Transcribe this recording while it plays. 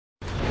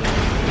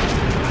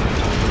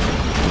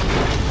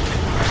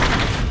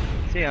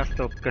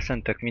Sziasztok!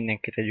 Köszöntök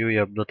mindenkit egy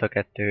újabb Dota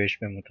 2 és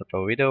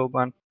bemutató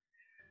videóban.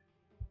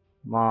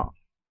 Ma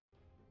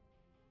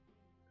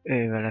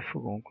ővele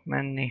fogunk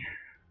menni.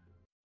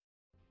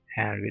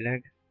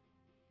 Elvileg.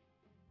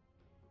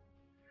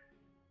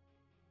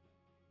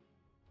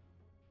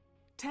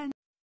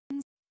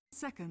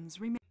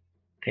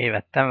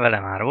 Tévedtem, vele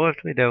már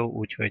volt videó,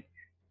 úgyhogy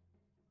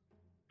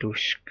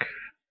Tusk,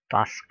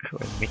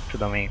 vagy mit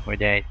tudom én,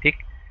 hogy ejtik.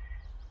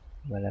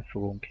 Vele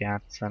fogunk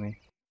játszani.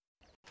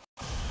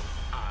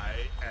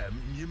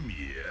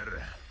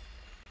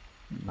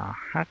 Na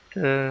hát,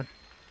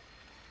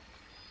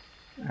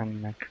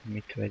 ennek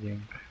mit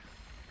vegyünk?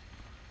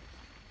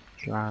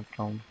 Ezt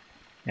látom,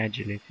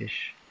 Agility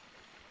is.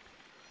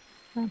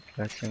 Hát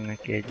veszünk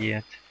neki egy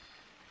ilyet.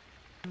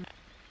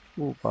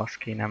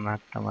 Baszki, nem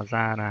láttam az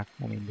árát,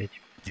 nem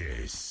mindegy.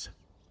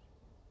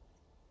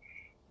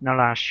 Na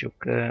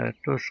lássuk,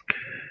 Tusk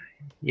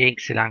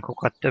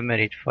jégszilánkokat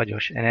tömörít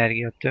fagyos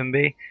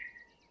energiatömbé,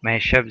 mely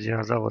sebzi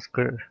az ahhoz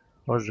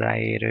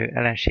hozzáérő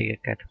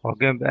ellenségeket. Ha a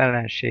gömb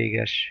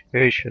ellenséges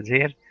hőshöz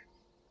ér,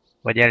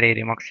 vagy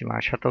eléri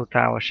maximális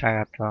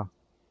hatótávolságát, a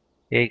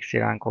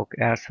jégszilánkok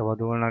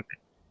elszabadulnak,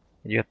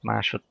 egy 5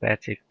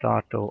 másodpercig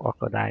tartó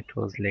akadályt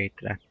hoz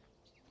létre.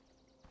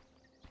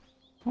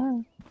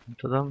 Nem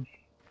tudom,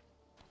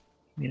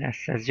 mi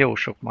lesz ez, jó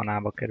sok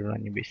manába kerül,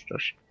 annyi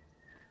biztos.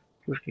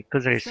 Tuski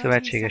közeli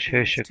szövetséges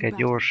hősök egy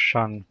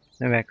gyorsan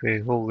növekvő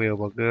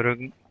hógolyóba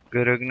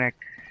görögnek,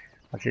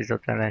 az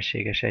izzott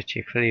ellenséges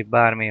egység felé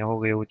bármilyen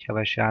hógolyó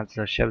útjávás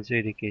áldozat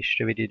sebződik és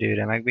rövid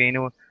időre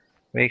megbénul,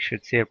 végső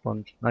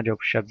célpont nagyobb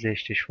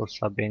sebzést és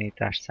hosszabb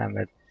bénítást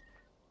szenved.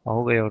 A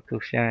hógolyó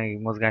Tusk jelenlegi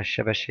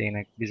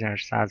mozgássebességének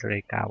bizonyos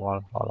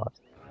százalékával halad.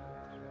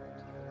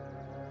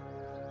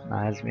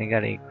 Na ez még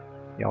elég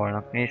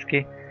jólnak néz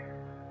ki.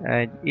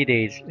 Egy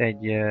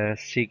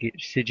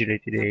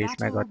Agility idéz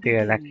meg a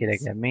tél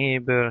leghidegebb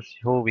mélyéből,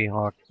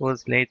 hóvihart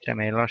hoz létre,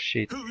 mely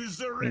lassít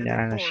minden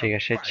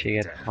ellenséges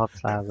egységet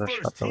 600-as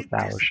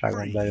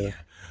hatótávolságon belül.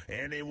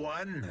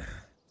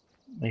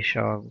 És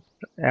a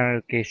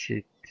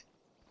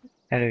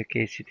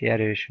előkészíti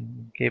erős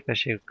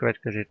képesség a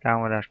következő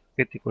támadás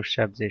kritikus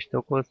sebzést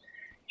okoz,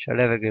 és a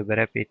levegőbe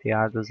repíti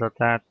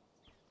áldozatát.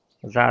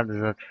 Az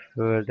áldozat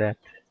földet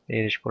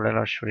éréskor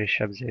lelassul és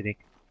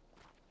sebződik.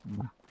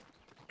 Na.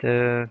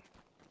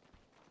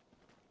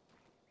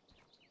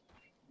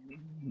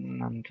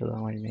 Nem tudom,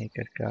 hogy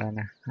melyiket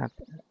kellene. Hát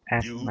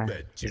ezt,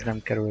 mert ez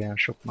nem kerül olyan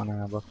sok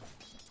manába.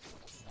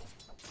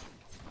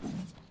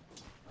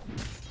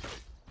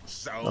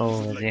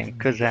 Ó, ez ilyen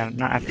közel.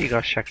 Na hát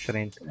igazság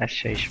szerint ezt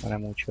se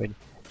ismerem, úgyhogy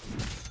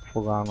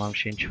fogalmam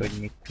sincs, hogy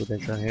mit tud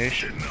ez a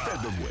hős.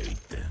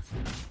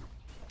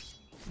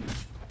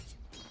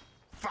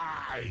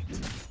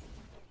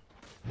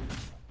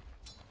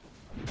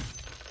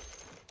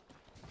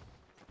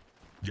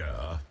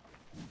 Yeah.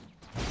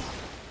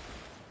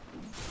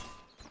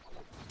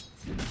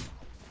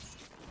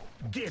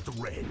 Get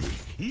ready.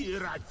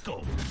 Here I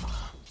come.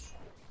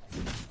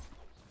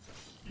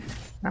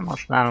 Nem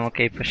használom a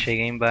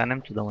képességeim, bár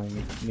nem tudom,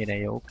 hogy mire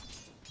jók.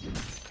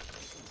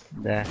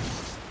 De...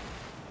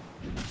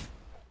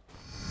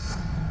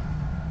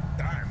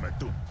 Time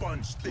to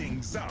punch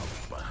things up.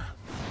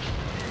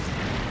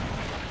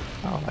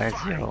 Ó, ez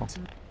jó.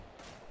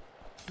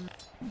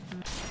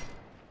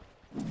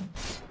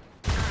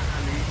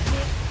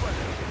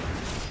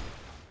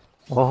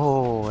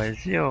 Ó,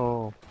 ez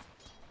jó.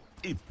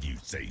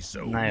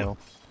 Na jó.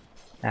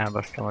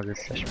 Elbasztam az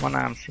összes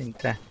manám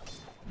szinte.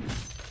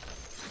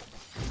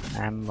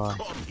 Nem baj.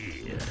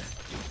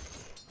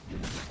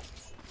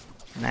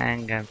 Ne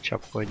engem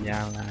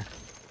csapkodjál le.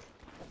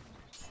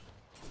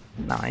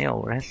 Na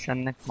jó, lesz,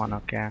 ennek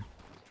mana kell.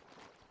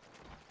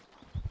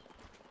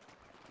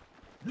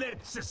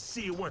 Let's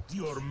see what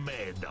you're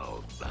made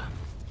of.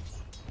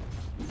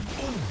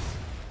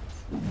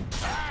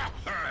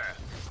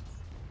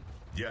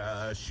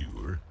 Yeah,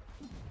 sure.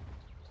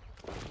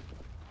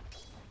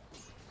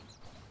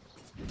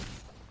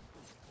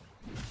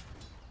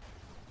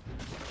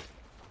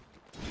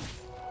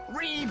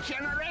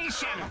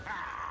 Regeneration!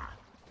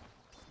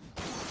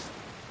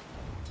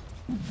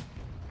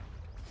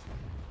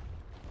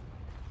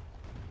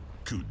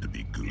 Could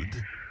be good.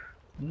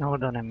 Na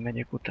oda nem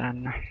megyek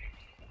utána.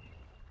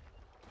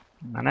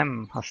 Na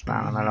nem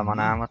használom el a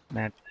manámat,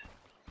 mert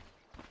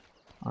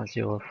az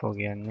jól fog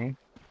jönni.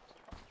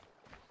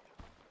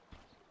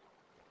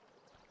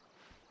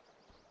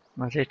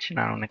 Azért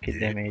csinálom neki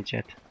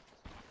damage-et.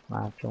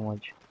 Látom,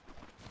 hogy...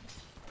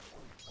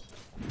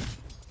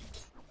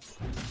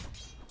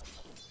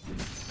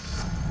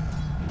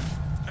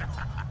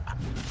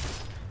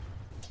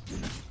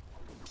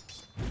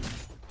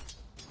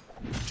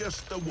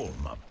 Just a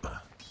warm-up.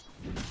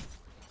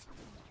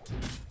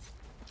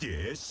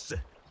 Yes.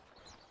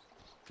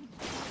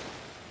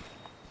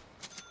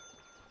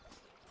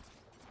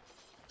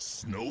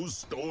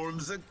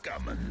 Snowstorms are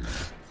coming.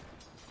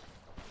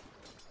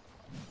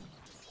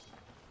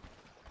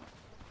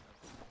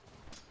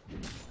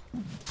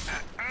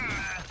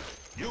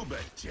 You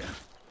betcha.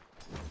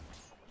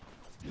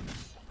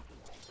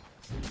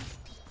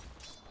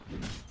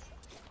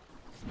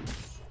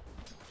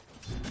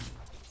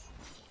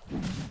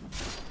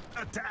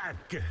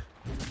 attack!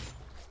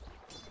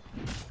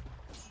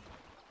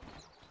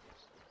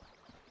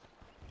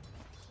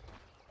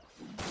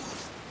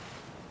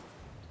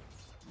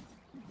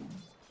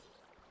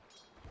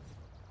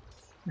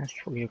 Ezt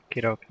fogjuk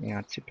kirakni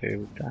a cipő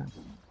után.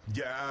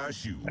 Yeah,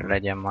 sure.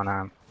 Legyen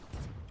manám.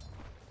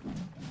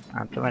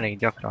 Hát elég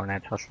gyakran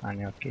lehet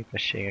használni a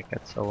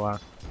képességeket, szóval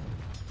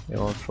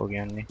jól fog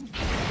jönni.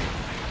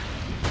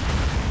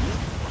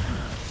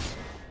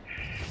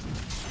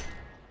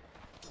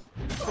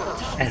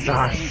 Ez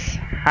az!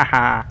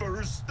 Haha!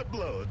 First the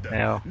blood.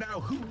 Jó. Now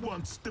who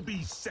wants to be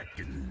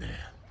second?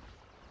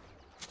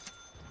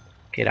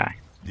 Király.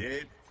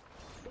 Yeah.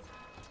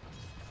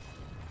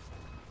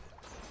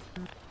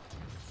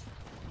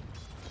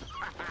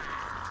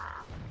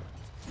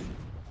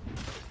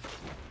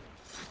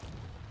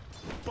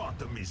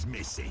 Bottom is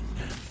missing.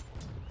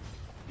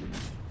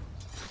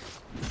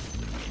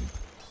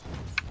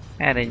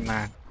 Eredj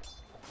már!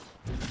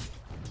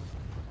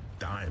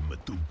 Time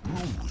to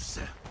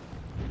bruise.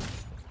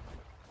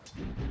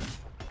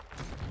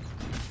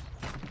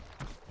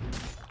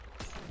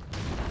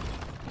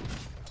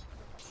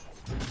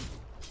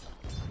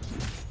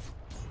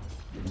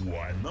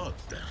 Why not?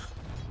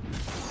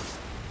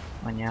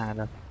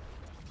 Anyádat.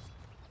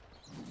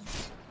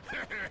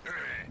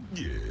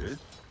 Yeah.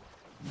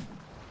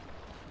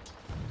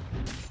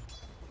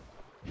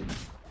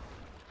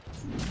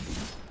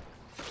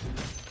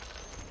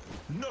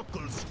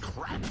 Knuckles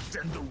cracked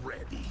and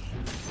ready.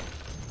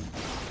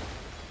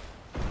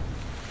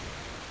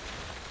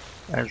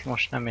 Ez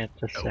most nem ért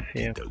össze,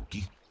 fiúk.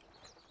 Okie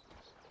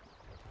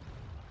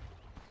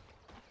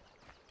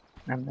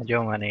Nem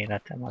nagyon van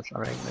életem, az a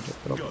legnagyobb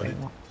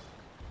probléma.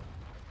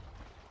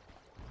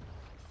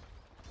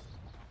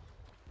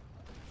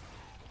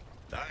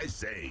 I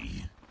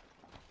say.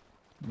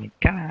 Még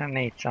kell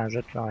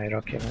 450, hogy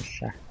rakjam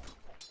össze.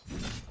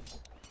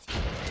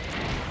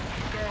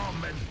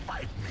 Come and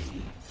fight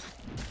me.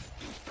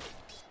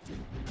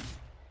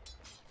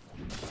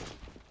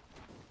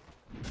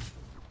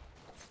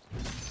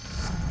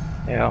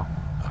 Jó.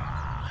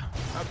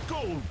 A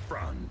cold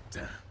front.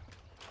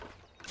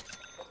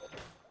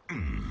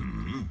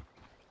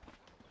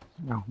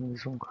 Na,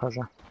 húzzunk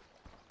haza.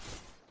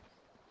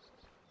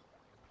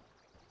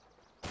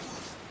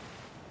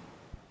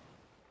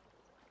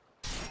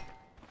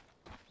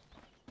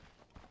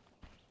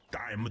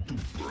 Time to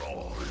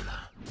brawl.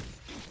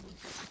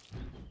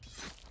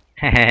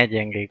 Hehe,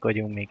 gyengék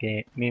vagyunk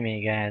még, mi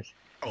még ez.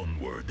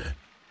 Onward.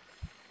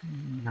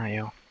 Na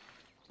jó.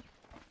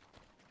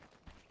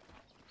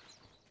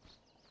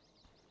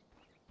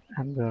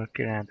 Ebből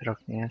ki lehet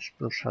rakni ezt,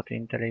 plusz 6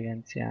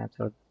 intelligenciát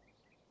ad.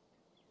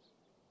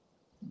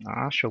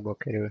 Na, sokba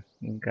kerül,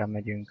 inkább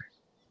megyünk.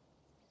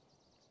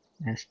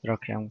 Ezt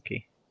rakjam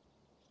ki.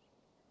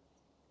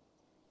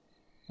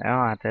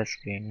 Ja, hát ez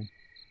kéne.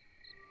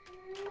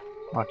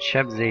 A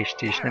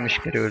sebzést is nem is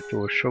kerül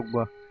túl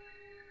sokba.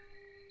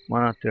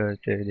 Mana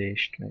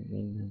töltődést, meg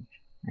mindent.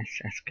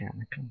 Ez kell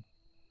nekem.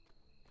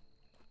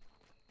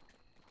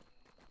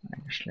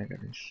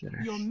 Legelőször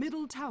Your ezt.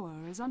 middle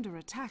tower is under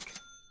attack.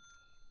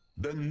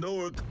 The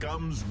North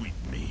comes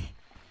with me.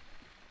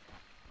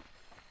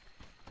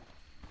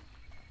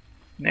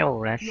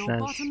 Jó lesz Your ez.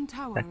 bottom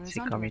tower is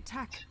Tetszik, under amit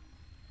attack.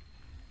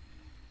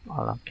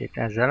 alakít.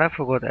 Ezzel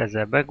lefogod,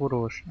 ezzel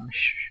begurulsz,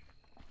 és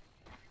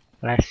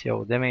lesz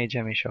jó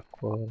damage-em, és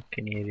akkor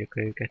kinyírjuk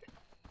őket.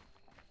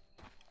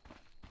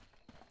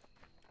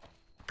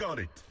 Got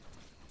it.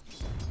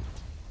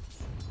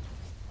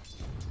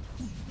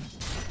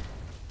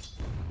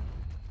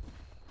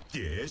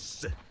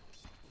 Yes.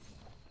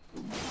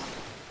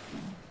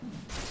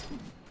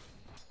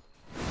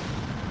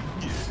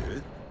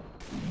 Yeah.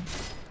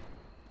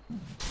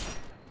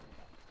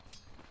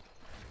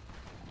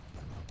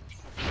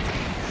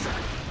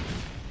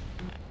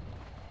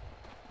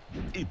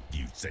 If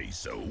you say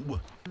so.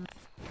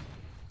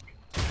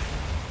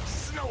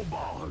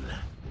 Snowball.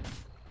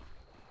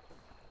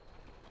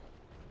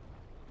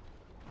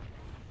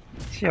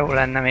 Jó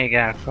lenne még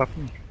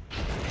elkapni.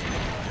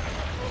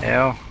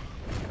 Jó,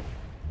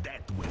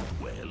 That went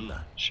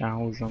well. sem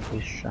húzzunk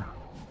vissza.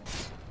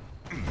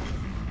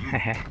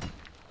 Hehe.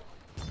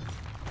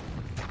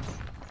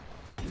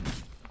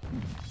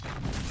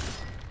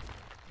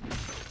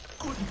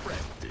 Good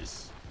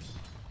practice.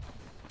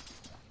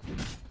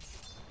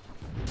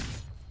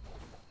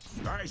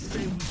 I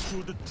say we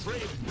should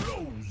trade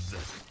blows.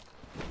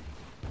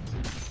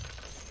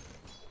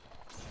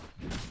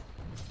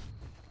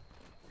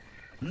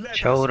 Let us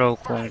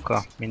Csaurókunka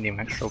fight. mindig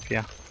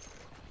megszokja.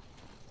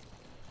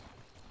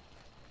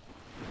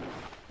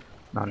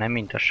 Na, nem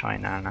mint a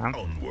sajnálnám.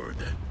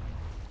 Onward.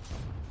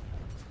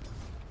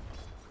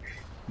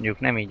 Mondjuk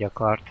nem így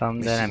akartam,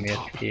 de nem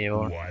jött ki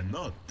jól. Why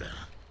not?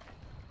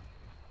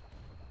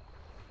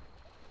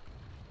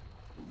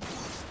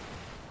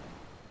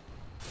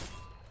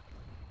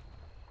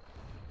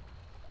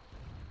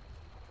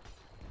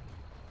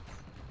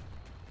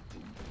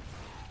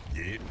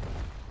 Yep.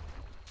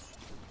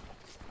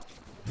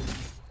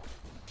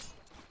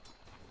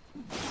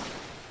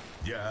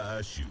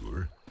 Yeah,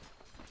 sure.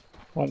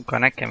 Munka,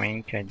 ne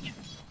keménykedj.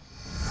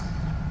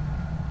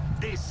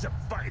 This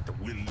fight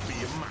will be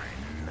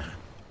mine.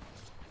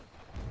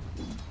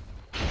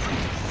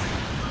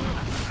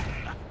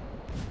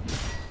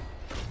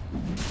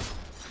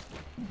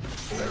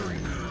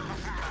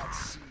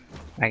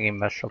 Megint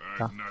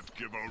beszopta. I'd not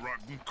give a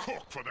rotten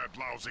cook for that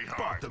lousy hide.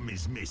 Bottom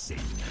is missing.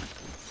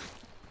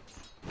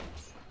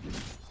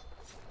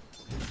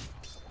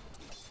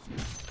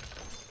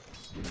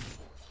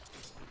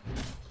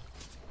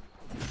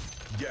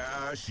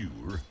 Yeah,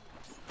 sure.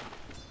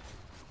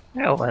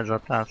 Jó ez a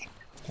Tusk.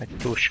 Vagy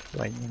Tusk,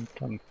 vagy nem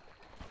tudom,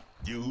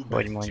 You hogy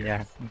betcha.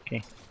 mondják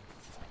neki.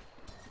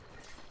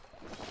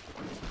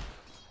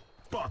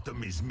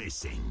 Bottom is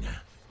missing.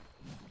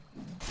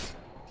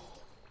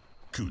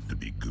 Could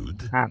be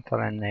good. Hát ha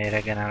lenne egy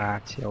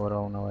regeneráció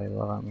róna, vagy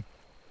valami.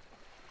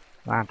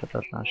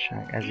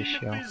 Láthatatlanság, ez is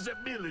jó.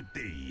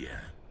 Invisibility.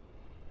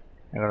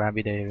 Legalább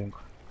ide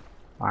jövünk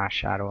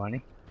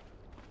vásárolni.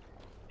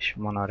 És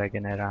van a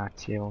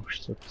regenerációs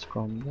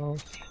cuckomból.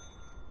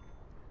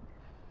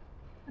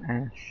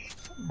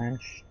 Ezt,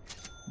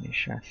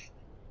 és ezt.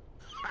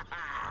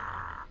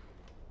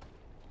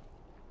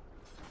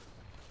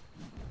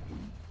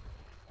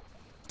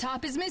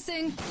 Top is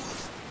missing.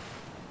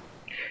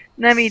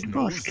 Nem itt,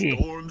 baszki!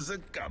 Snowstorms are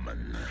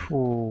coming.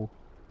 Fú.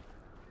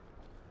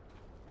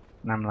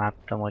 Nem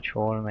láttam, hogy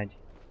hol megy.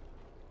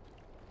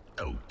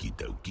 Okie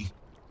dokie.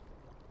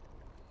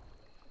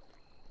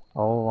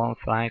 Ó, van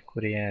fly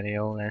courier,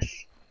 jó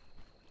lesz.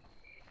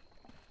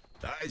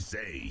 I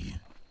say.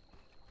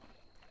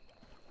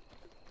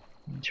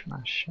 Nincs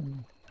más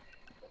sem.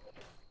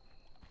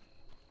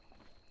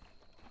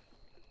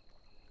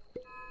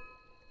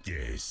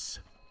 Yes.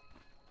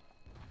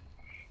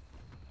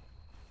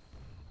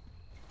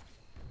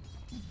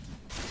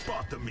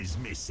 Bottom is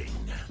missing.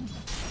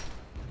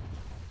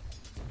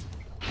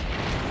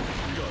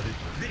 Got it.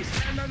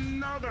 This and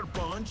another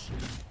punch.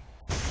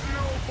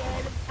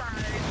 Snowball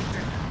fight.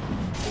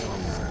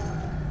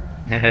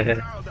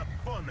 Now the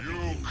fun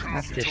begins.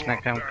 Ezt is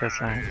nekem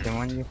köszönheti,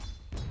 mondjuk.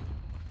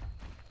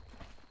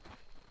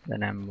 De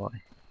nem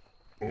baj.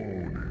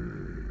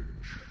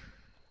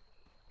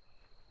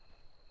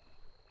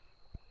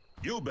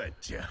 You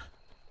betcha.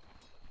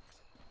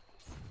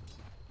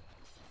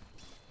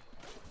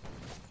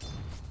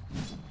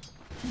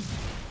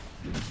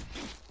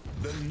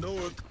 The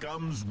North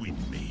comes with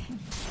me.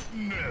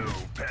 No,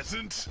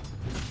 peasant.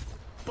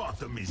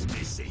 Bottom is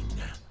missing.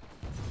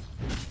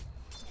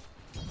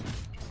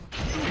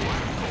 You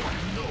are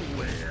going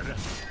nowhere.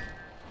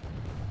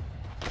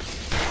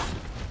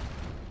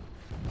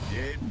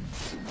 Dead.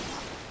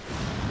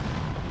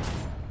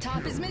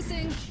 Top is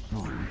missing.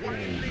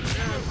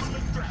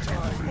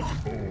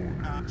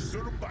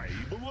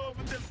 Survival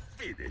of the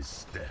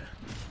fittest.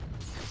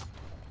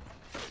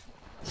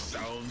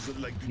 Sounds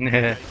like a good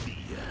idea.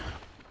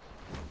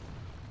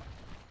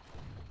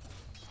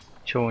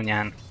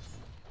 Csúnyán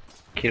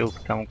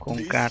kirúgtam This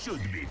kunkát.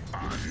 should be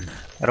fun.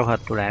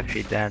 Rohadtul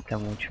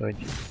elfideltem, úgyhogy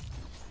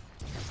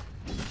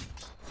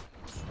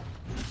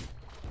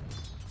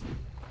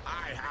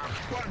I have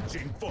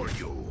punching for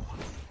you.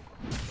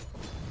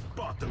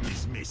 Bottom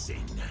is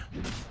missing.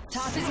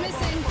 Top is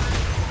missing.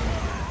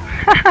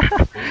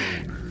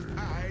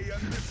 I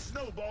am the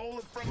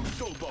snowball from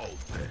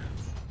Cobalt.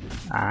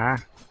 á,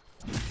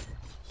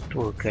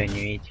 túl könnyű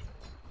így.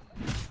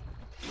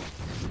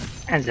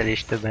 Ezzel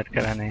is többet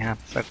kellene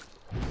játszak.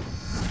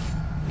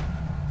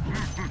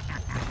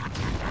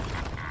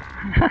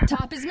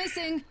 Top is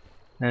missing.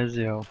 Ez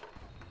jó.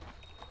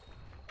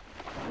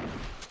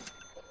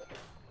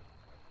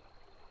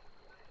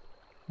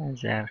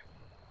 Ezer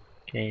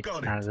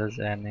 200,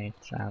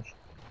 1400.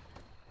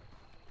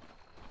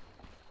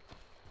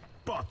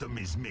 Bottom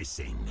is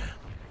missing.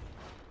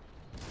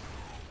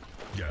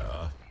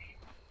 Yeah.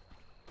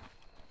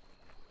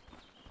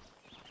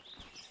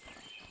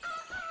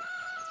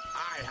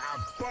 I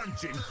have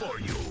punching for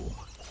you.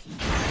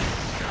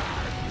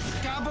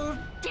 Double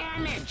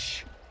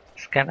damage.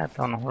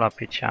 Skeleton, hol a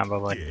picsába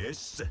vagy?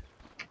 Yes.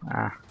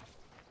 Á,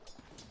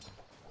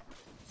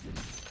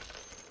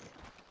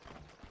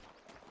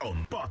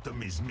 On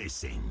bottom is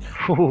missing.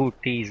 hú,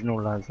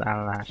 10-0 az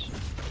állás.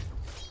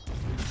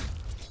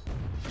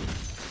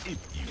 If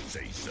you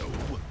say so.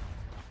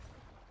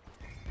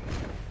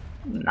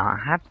 Na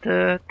hát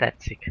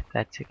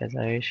tetszik ez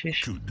a ős is.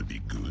 Could be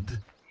good.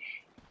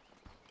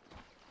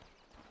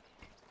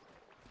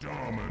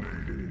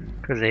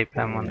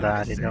 Középen van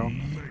Dáridó.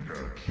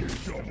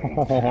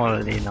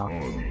 Hollina.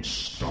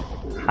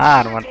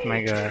 3-at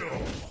megölt.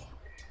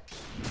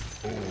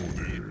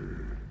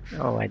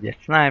 Jó, egy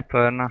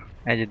sniper, na.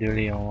 Egyedül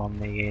Leon van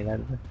még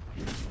életben.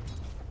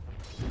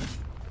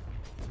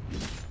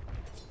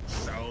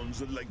 Sounds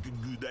like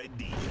a good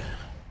idea.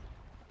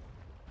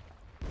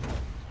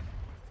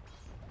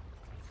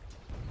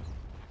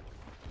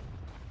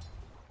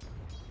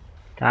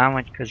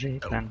 Támadj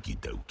középen. Okie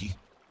dokie.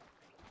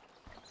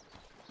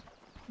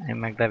 Én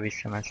meg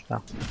beviszem ezt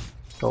a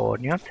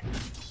tornyot.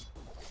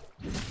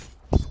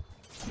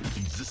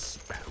 He's a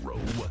sparrow.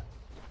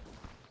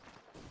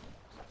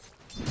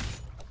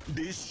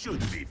 This should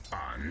be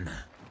fun.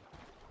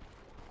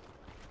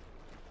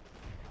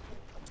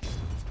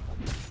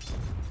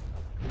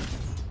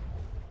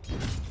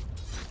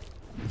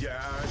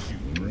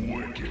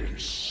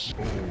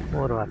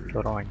 Horvat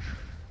torony.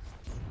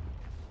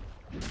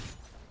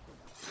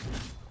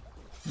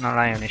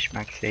 Na, Lion is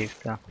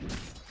megszívta.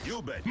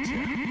 You bet.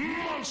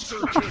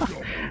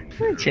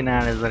 Mit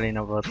csinál ez a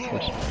Lina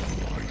basszus?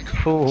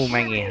 Fú,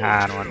 megint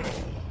 3-an.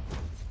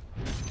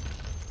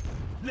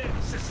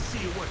 Let's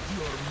see what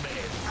you're made.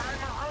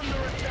 I'm under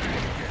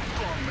attack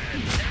from an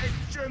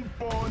action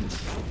punch.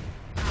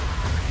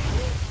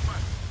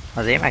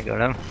 Azért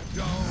megölöm.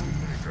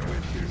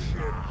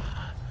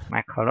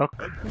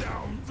 Meghalok.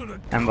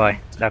 Nem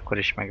baj, de akkor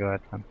is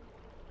megöltem.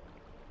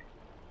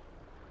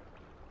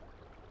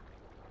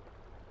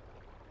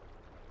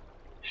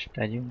 És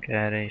tegyünk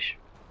erre is.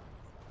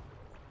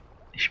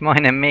 És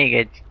majdnem még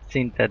egy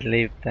szintet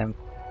léptem.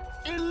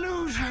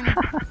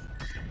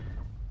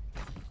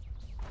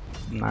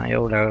 Na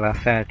jó, legalább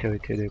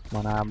feltöltődök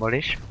manából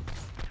is.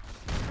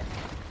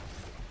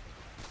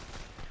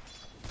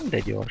 De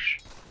gyors.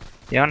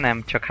 Ja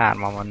nem, csak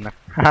 3-an vannak.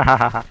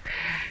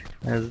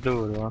 Ez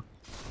durva.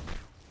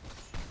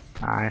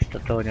 Á, ezt a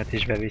tornyot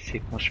is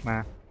beviszik most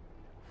már.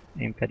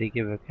 Én pedig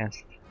jövök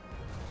ezt.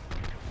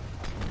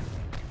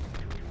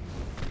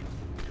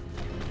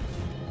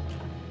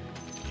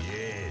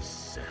 Yes.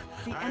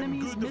 The I'm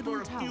enemy's good for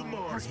middle a few tower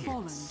more has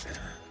fallen. hits.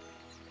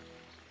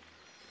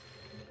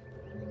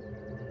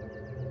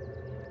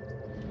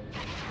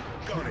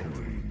 Got it.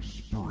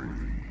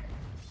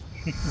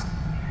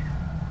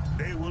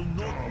 They will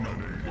not know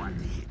what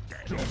hit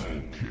them.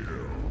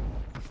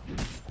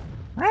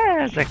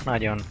 Ezek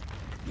nagyon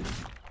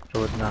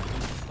tudnak.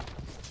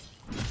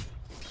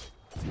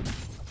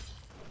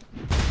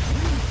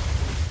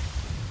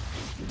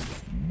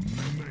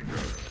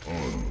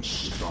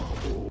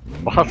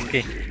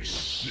 Baszki!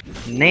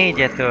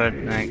 4-et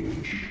ölt meg.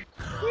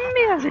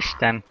 Mi az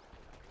Isten?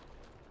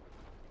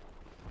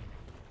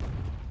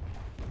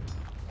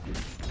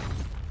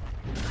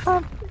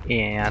 Hát,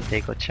 ilyen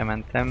játékot sem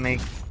mentem még.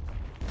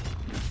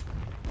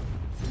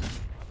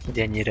 Hogy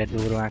ennyire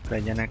durvák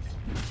legyenek.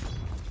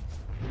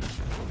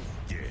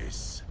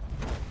 Yes.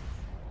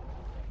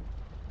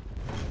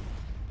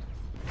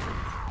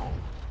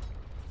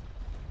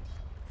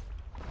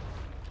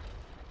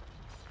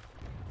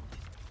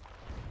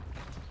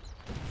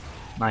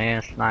 Na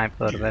ilyen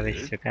sniperbe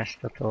visszük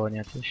ezt a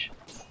tornyot is.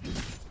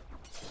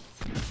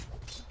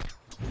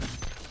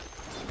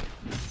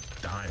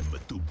 Time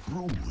to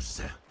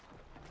bruise.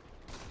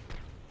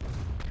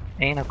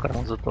 Én akarom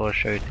az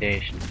utolsó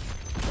ütést.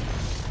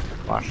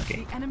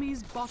 Baszki. The enemy's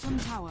bottom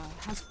tower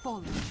has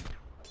fallen.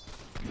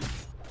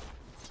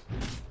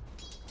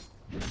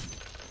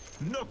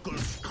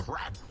 Knuckles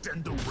cracked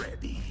and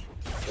ready.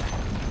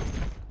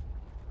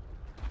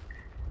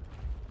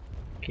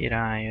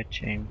 Király,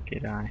 öcsém,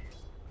 király.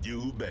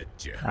 You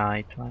betcha. Á,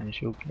 itt van,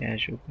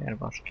 zsugger,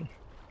 baszki.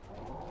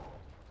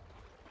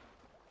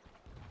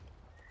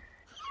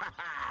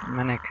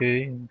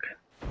 Meneküljünk.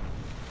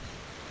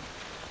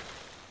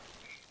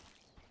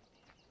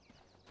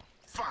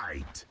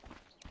 Fight.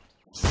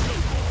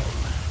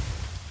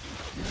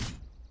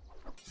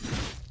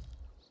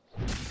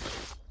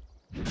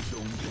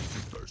 Don't take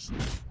it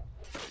personal.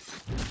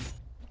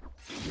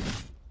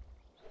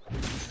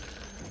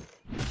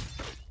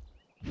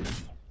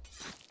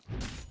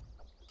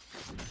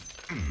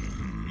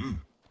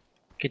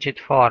 Kicsit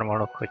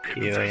farmolok, hogy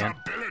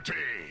kijöjjen.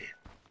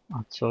 A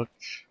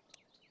cucc.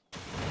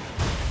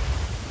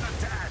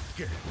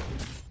 Attack.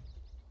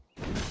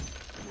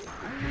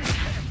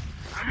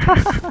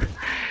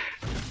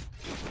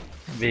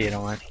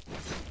 Bírom ezt.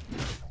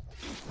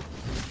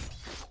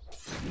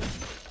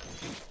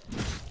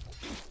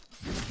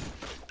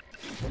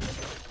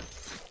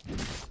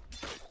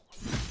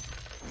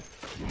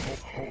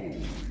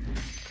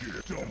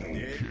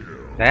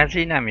 De ez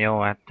így nem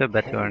jó, hát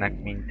többet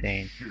ölnek, mint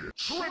én.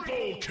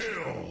 Triple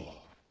kill!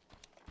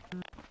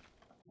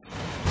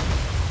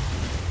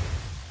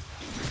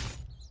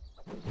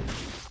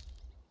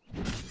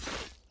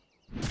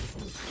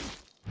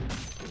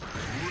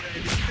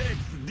 That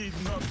did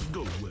not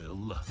go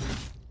well.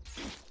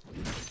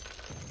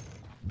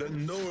 The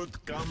North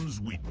comes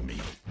with me.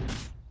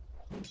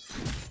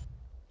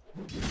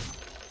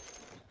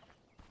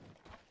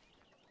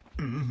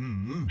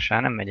 Most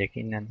nem megyek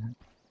innen.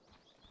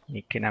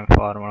 Míg ki nem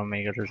farmolom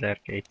még az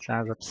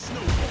 1200-at.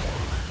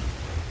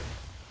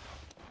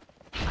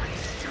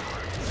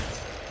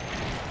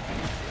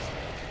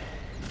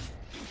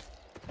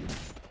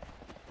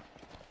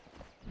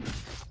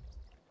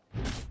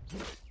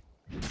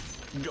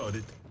 Got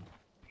it.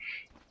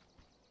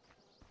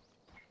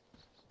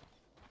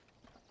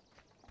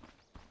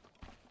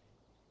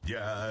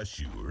 Yeah,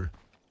 sure.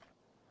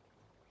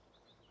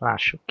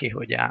 Lássuk ki,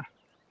 hogy áll.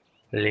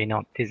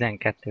 Lina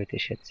 12-t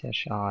és egyszer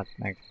se halt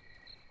meg.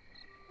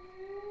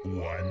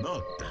 Why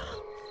not?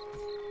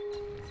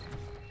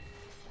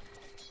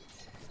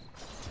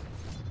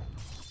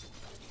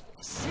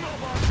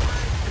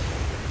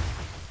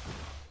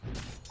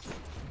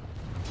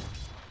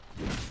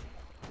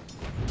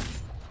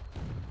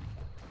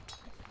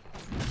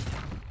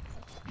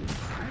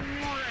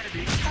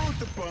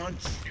 the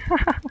punch.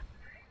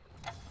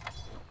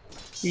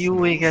 Jó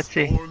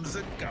geci. Storms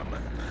are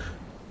coming.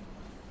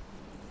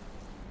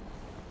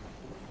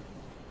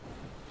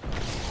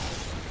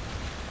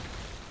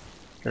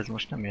 Ez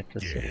most nem jött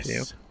össze, fiúk.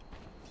 Yes.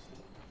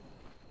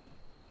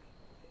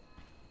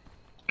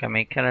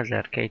 Még kell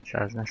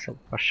 1200, ne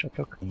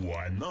szopassatok.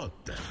 Why not?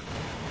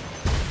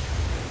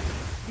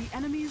 The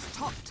enemy's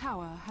top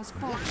tower has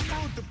fallen.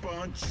 Out the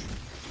punch.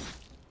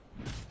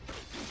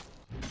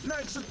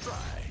 Nice to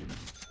try.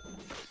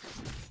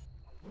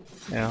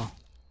 Jó.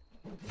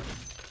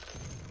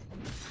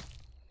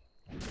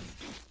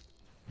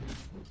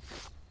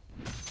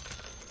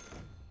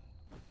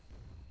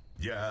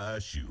 Yeah,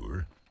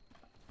 sure.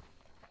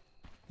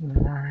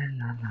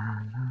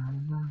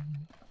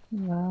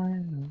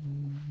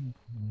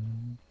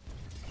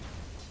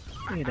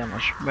 Ide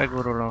most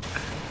begurulok.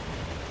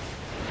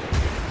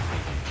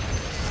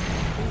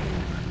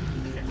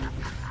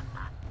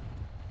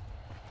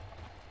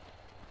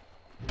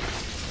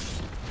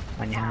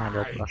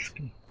 Anyádat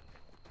baszki.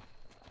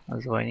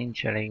 Az vagy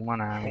nincs elég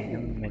manám, így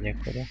nem megyek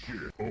oda.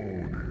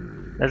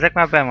 De ezek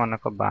már benn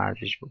vannak a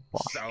bázisba,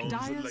 baszki.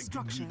 Sounds Dire like a good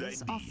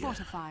structures are idea.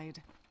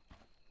 fortified.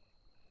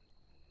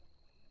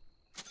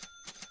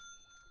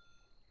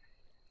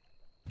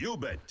 You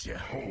betcha.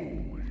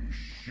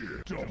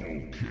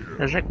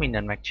 De ezek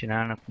mindent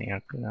megcsinálnak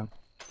nélkülem.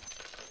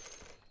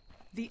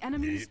 The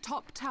enemy's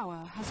top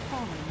tower has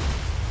fallen.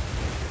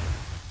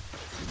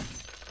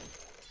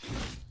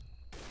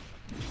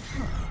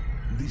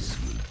 This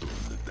will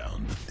burn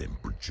down the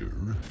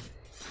temperature.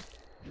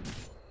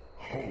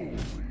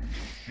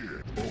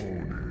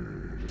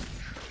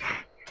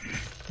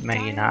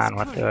 Megint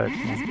hármat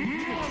öltni.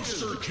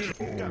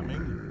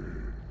 Coming.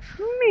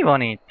 Mi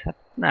van itt? Hát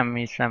nem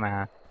hiszem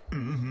el.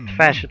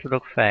 Fel se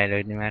tudok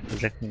fejlődni, mert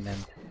ezek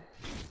mindent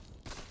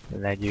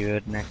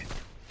legyőrnek.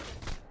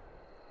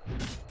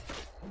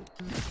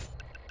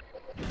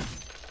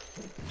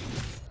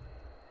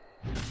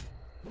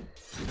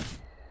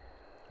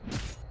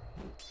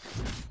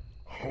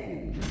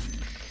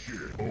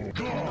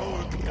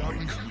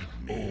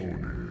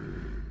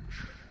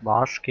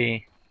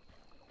 Baszki.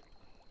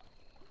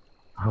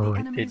 The Oh,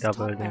 itt enemy's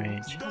double top damage.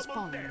 barracks has Double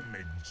fallen.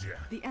 damage.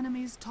 The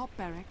enemy's top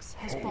barracks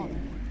has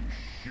fallen.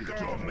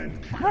 Come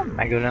and Nem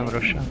megölöm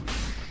rosan.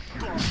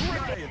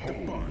 try at the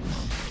punch.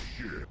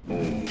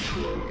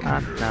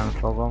 Hát nem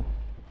fogom.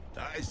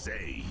 I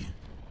say.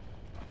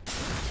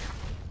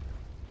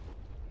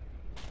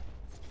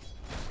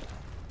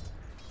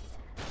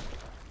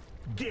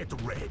 Get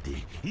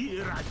ready.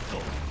 Here I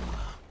come.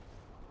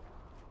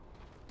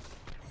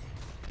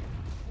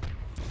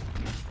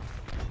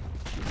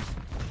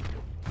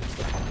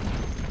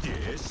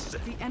 Yes.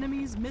 The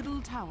enemy's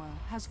middle tower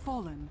has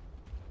fallen.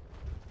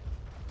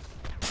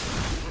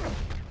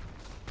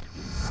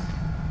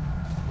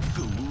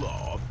 Cool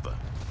off.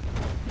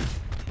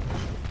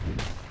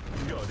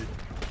 Got it.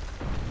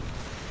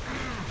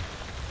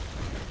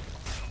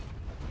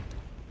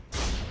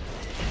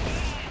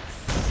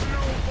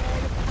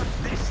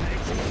 This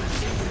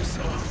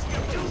next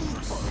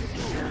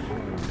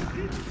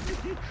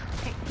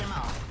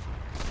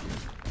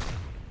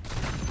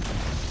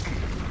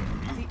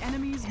The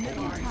enemy's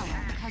middle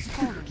tower has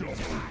fallen.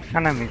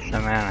 Hát nem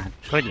hiszem el, hát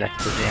hogy lett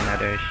ez ilyen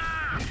erős?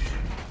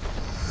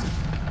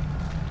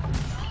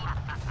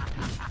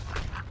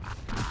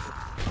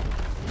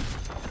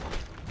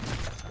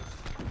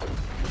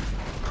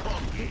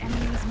 The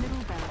enemy's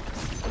middle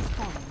barracks has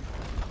fallen.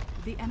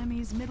 The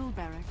enemy's middle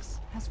barracks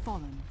has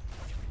fallen.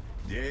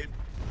 Yeah.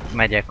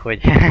 Megyek,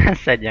 hogy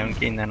szedjem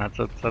ki innen a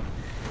cuccot.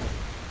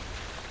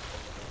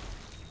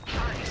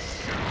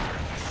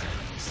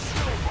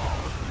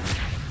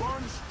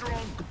 Punch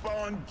drunk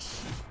punch.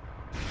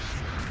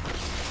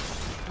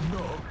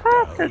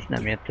 Hát ez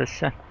nem jött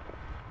össze.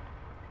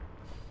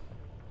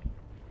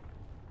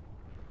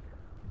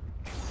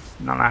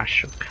 Na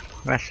lássuk.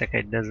 Veszek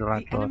egy The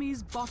dezolatort. enemy's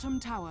bottom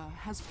tower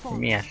has fallen.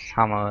 Mi ez?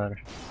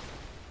 Hammer.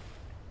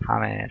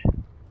 Hammer.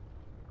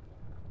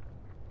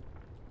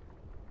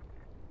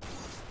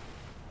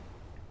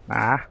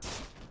 Á.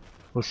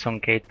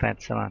 22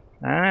 perc alatt.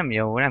 Nem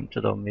jó, nem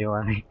tudom mi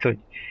van itt, hogy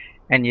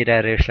ennyire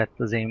erős lett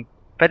az én.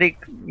 Pedig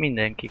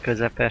mindenki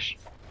közepes.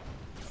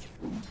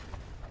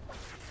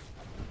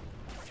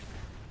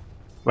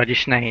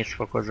 Vagyis nehéz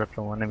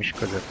fokozaton van, nem is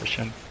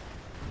közepesen.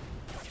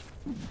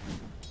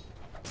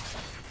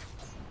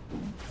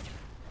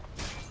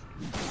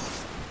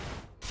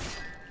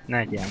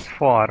 Legyen,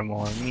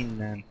 farmol,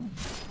 minden.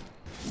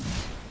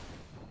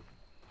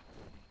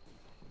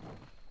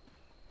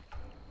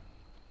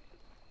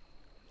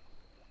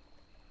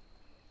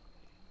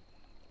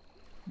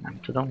 Nem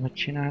tudom, hogy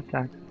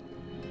csinálták.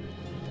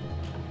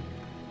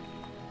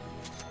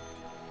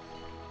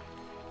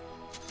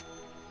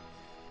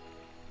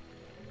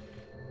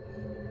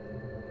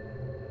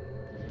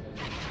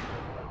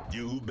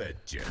 You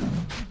betcha.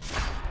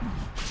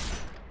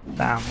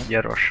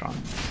 Támadja rosan.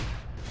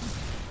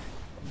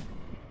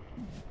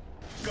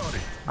 Got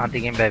it.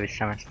 Addig én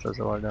beviszem ezt az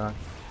oldalt.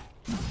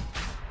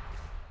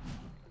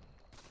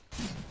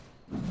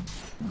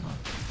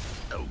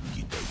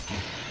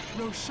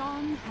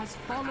 Roshan has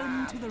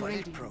fallen to the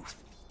Radiant.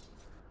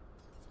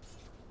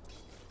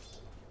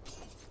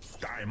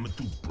 Time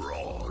to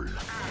brawl.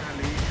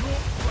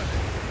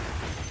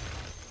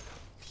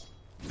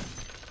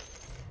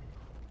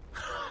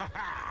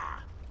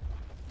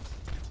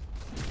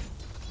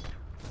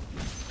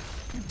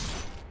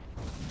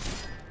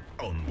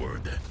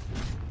 Onward.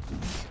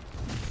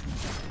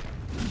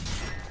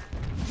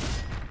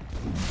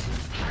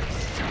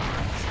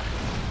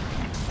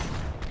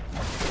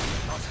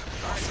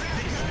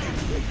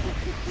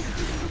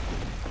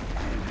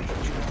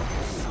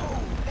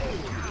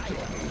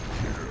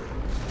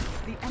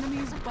 The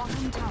enemy's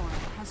bottom tower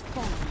has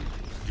fallen.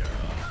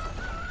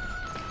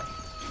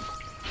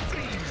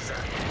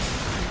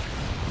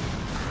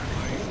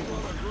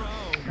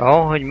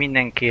 Ó, hogy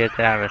minden killt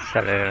elvesz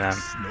előlem.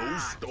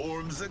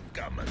 Snowstorms are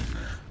coming.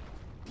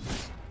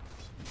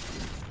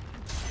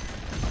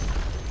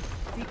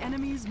 The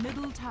enemy's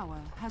middle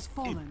tower has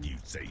fallen. If you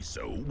say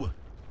so.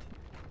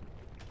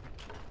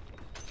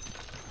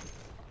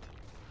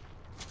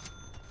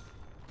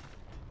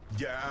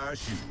 Yeah,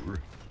 sure.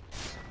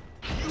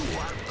 You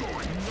are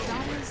going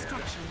nowhere. Dire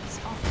structures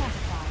are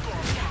fortified.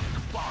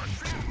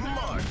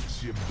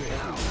 Much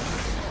better.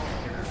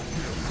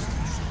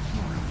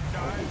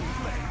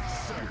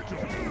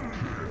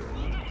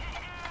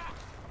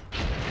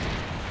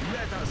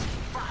 Let us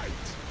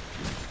fight.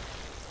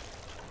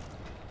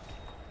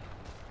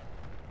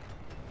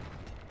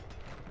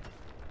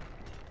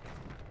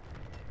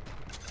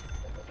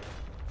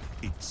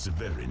 It's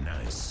very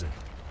nice.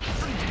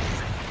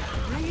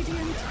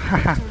 Radiant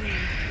victory.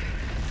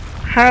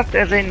 Hát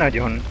ez egy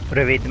nagyon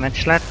rövid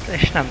meccs lett,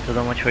 és nem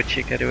tudom, hogy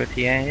sikerült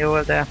ilyen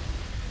jól, de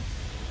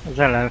az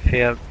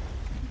ellenfél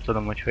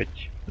tudom,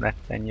 hogy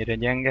lett ennyire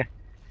gyenge.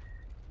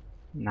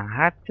 Na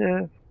hát,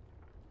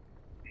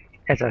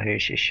 ez a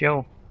hős is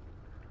jó.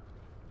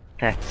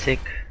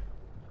 Tetszik.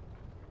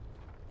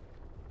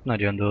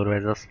 Nagyon durva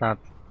ez a start.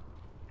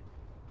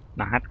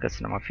 Na hát,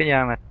 köszönöm a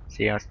figyelmet,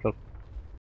 sziasztok!